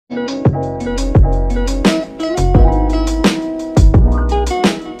grew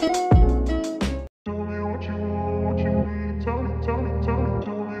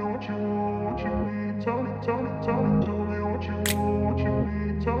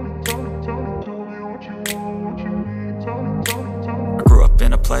up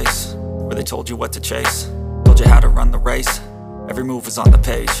in a place where they told you what to chase, told you how to run the race. Every move was on the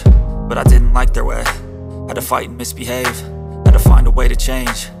page, but I didn't like their way. Had to fight and misbehave, had to find a way to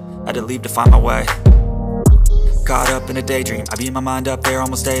change, had to leave to find my way. Caught up in a daydream, I beat my mind up there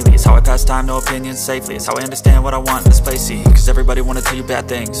almost daily. It's how I pass time, no opinions safely. It's how I understand what I want in this place, see. Cause everybody wanna tell you bad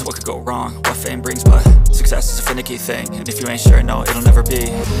things, what could go wrong, what fame brings. But success is a finicky thing, and if you ain't sure, no, it'll never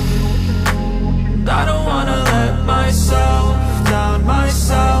be. I don't wanna let myself down,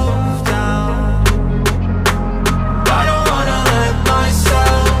 myself down. I don't wanna let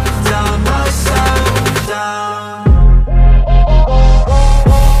myself down, myself down.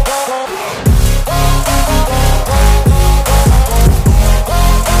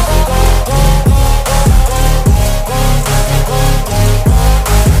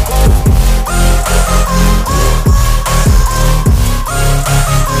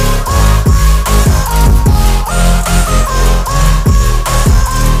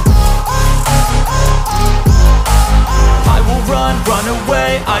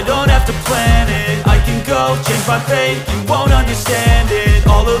 I don't have to plan it, I can go change my fate. You won't understand it,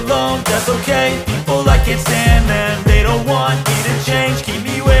 all alone, that's okay. People, I can't stand them, they don't want me to change. Keep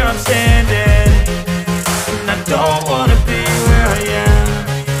me where I'm standing, and I don't wanna be where I am.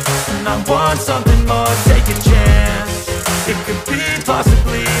 And I want something more, take a chance. It could be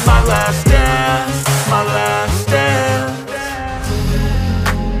possibly my last dance, my last dance.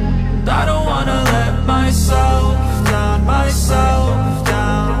 I don't wanna let myself down, myself down.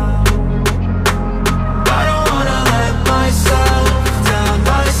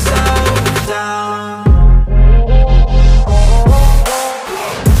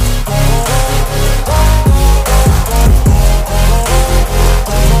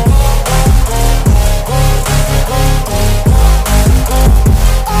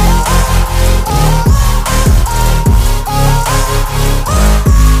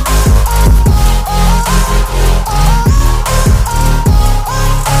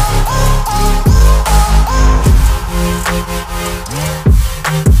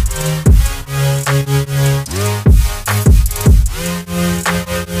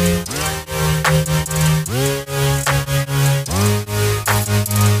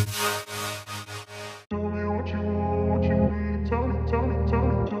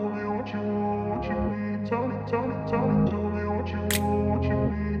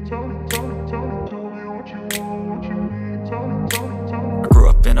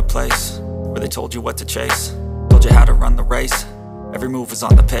 Place where they told you what to chase, told you how to run the race. Every move was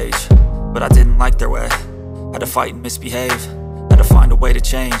on the page, but I didn't like their way. Had to fight and misbehave, had to find a way to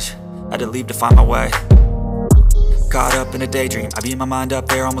change, had to leave to find my way. Caught up in a daydream, I beat my mind up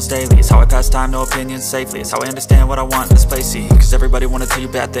there almost daily. It's how I pass time, no opinions safely. It's how I understand what I want in this place, see. Cause everybody wanna tell you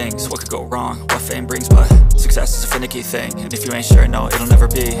bad things, what could go wrong, what fame brings. But success is a finicky thing, and if you ain't sure, no, it'll never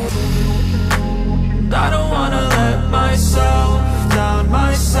be. I don't wanna let myself down,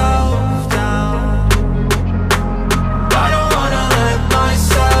 myself down. I don't wanna let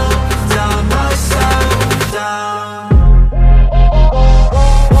myself down, myself down.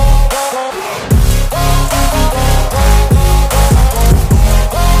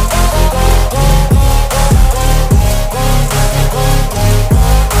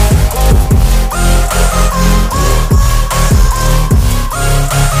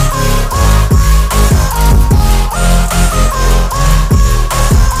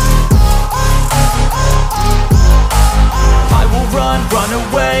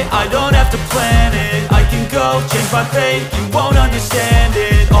 I don't have to plan it, I can go change my fate. You won't understand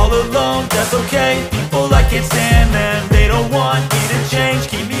it, all alone, that's okay. People, I can't stand them, they don't want me to change.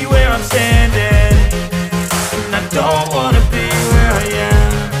 Keep me where I'm standing, and I don't wanna be where I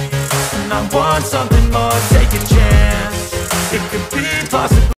am. And I want something more, take a chance. It could be possible.